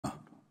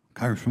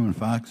Congresswoman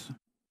Foxx.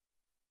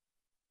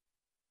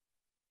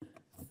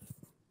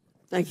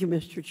 Thank you,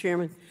 Mr.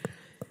 Chairman.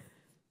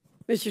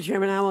 Mr.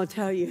 Chairman, I want to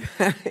tell you,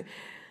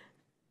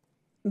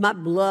 my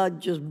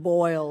blood just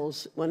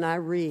boils when I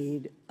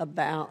read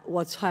about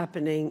what's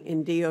happening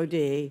in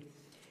DOD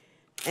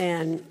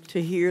and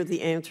to hear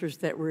the answers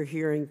that we're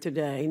hearing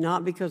today,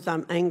 not because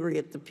I'm angry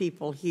at the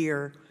people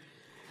here,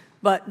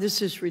 but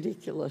this is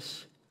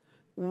ridiculous.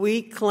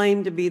 We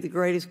claim to be the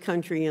greatest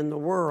country in the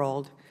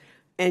world,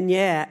 and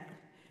yet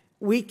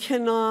we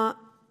cannot,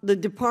 the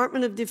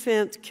Department of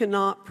Defense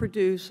cannot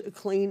produce a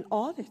clean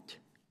audit.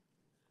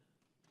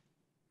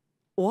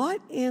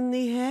 What in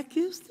the heck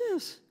is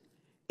this?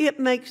 It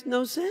makes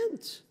no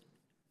sense.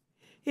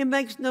 It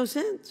makes no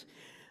sense.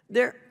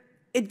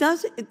 It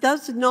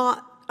does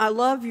not, I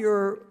love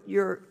your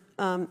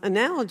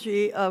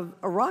analogy of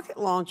a rocket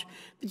launch,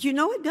 but you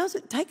know it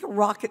doesn't take a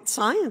rocket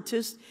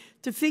scientist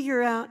to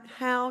figure out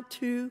how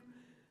to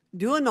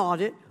do an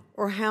audit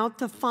or how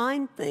to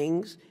find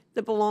things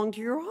that belong to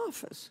your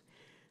office.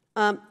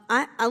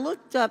 I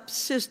looked up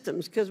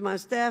systems because my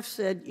staff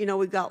said, you know,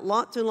 we've got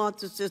lots and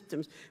lots of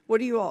systems. What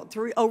do you all,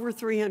 over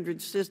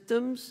 300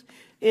 systems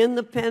in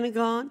the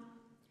Pentagon?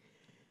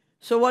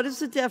 So what is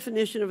the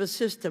definition of a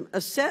system?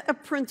 A set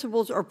of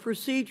principles or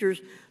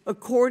procedures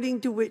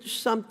according to which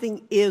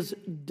something is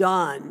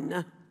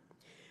done.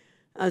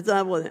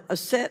 A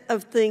set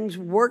of things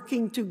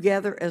working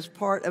together as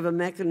part of a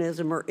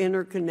mechanism or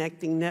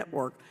interconnecting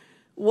network.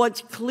 What's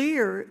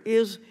clear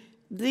is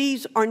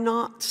these are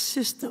not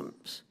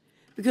systems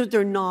because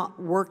they're not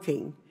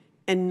working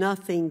and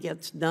nothing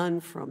gets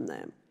done from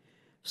them.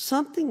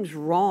 Something's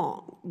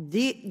wrong,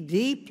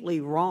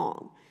 deeply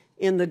wrong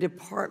in the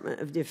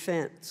Department of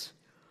Defense.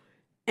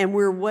 And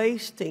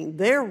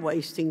they're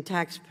wasting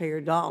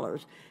taxpayer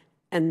dollars.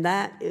 And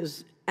that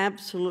is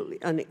absolutely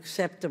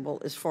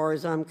unacceptable as far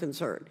as I'm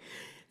concerned.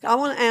 I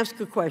want to ask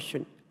a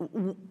question.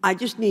 I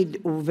just need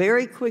a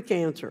very quick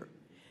answer.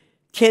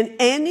 Can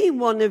any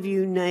one of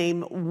you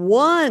name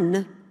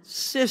one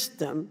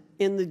system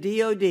in the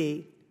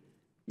DOD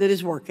that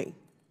is working?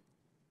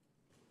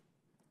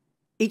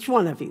 Each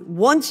one of you.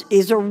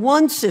 Is there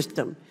one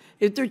system?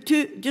 Is there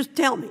two? Just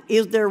tell me.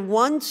 Is there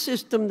one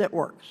system that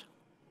works?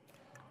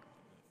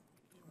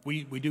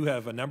 We do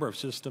have a number of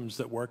systems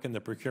that work in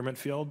the procurement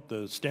field.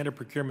 The standard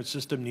procurement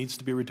system needs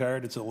to be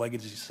retired. It's a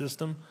legacy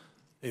system.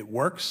 It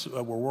works.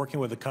 We're working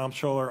with the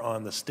comptroller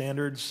on the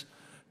standards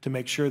to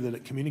make sure that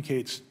it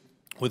communicates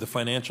with the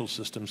financial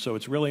system. So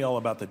it's really all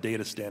about the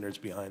data standards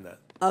behind that.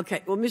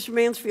 Okay. Well, Mr.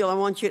 Mansfield, I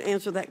want you to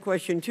answer that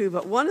question too.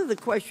 But one of the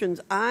questions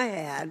I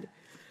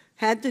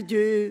had to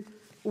do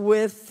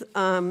with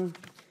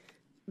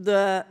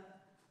the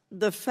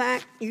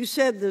fact you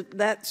said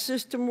that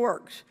system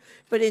works.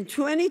 But in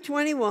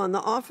 2021,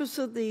 the Office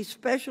of the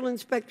Special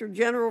Inspector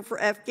General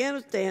for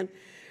Afghanistan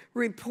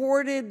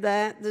reported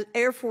that the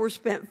Air Force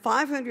spent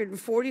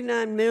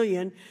 $549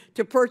 million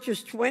to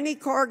purchase 20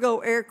 cargo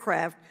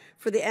aircraft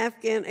for the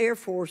Afghan Air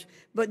Force,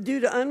 but due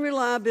to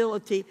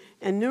unreliability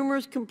and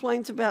numerous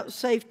complaints about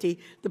safety,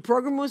 the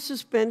program was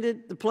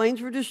suspended, the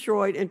planes were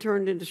destroyed, and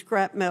turned into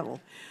scrap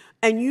metal.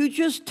 And you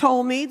just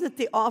told me that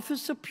the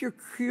Office of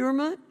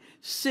Procurement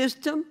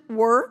system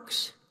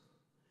works?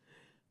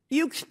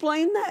 You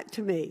explain that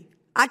to me.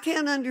 I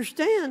can't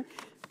understand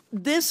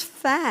this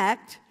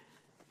fact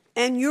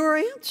and your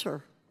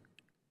answer.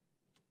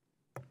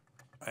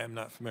 I am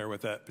not familiar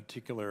with that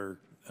particular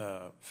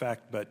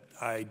fact, but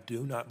I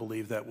do not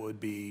believe that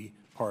would be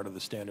part of the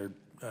standard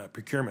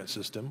procurement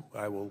system.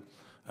 I will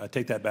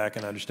take that back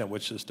and understand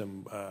which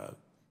system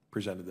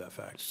presented that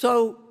fact.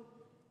 So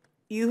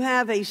you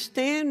have a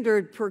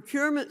standard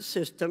procurement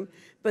system,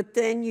 but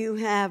then you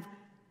have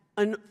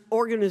an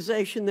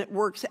organization that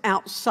works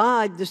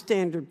outside the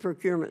standard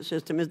procurement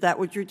system. Is that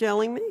what you're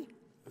telling me?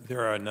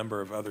 There are a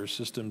number of other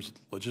systems,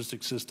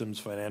 logistics systems,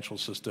 financial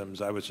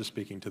systems. I was just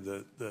speaking to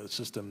the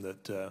system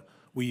that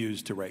we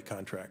use to write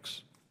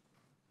contracts.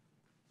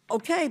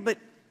 Okay, but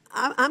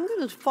I'm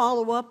going to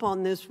follow up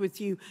on this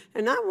with you,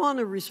 and I want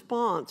a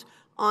response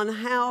on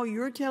how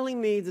you're telling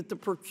me that the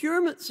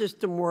procurement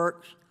system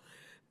works,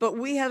 but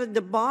we had a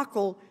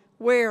debacle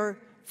where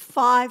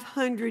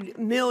 $500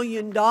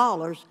 million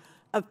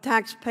of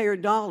taxpayer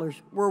dollars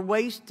were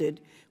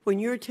wasted when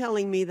you're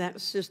telling me that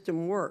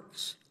system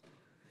works.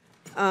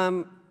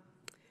 Mr.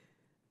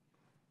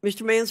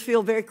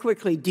 Mansfield, very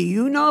quickly, do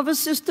you know of a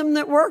system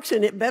that works?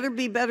 And it better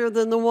be better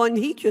than the one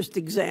he just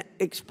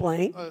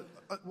explained.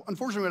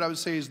 Unfortunately, what I would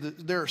say is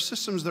that there are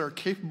systems that are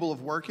capable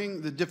of working.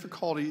 The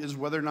difficulty is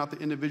whether or not the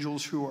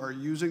individuals who are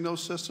using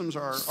those systems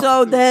are...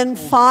 So then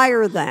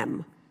fire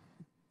them.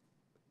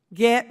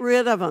 Get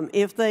rid of them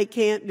if they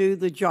can't do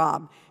the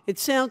job. It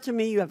sounds to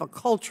me you have a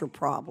culture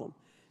problem.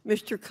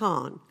 Mr.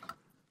 Khan.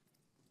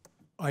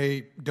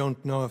 I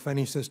don't know of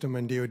any system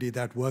in DOD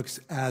that works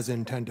as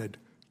intended.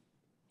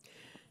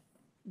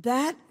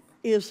 That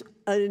is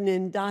an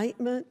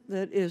indictment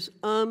that is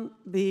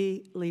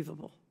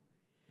unbelievable.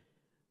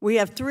 We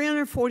have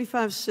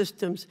 345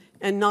 systems,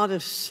 and not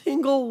a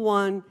single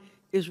one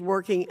is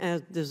working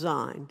as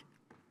designed.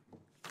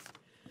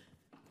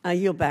 I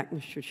yield back,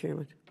 Mr.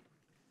 Chairman.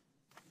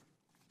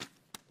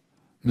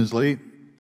 Ms. Lee?